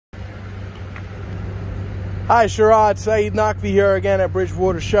Hi Sharad, Saeed Naqvi here again at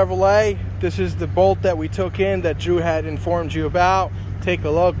Bridgewater Chevrolet. This is the Bolt that we took in that Drew had informed you about. Take a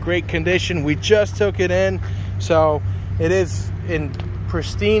look, great condition. We just took it in, so it is in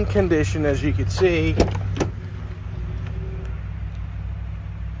pristine condition, as you can see.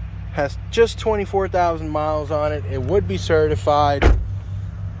 Has just 24,000 miles on it. It would be certified.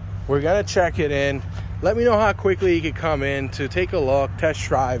 We're gonna check it in. Let me know how quickly you could come in to take a look, test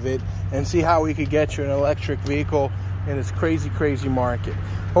drive it, and see how we could get you an electric vehicle in this crazy market.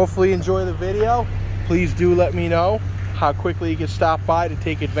 Hopefully you enjoy the video. Please do let me know how quickly you can stop by to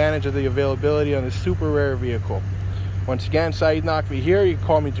take advantage of the availability on this super rare vehicle. Once again, Saeed Naqvi here. You can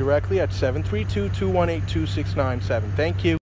call me directly at 732-218-2697. Thank you.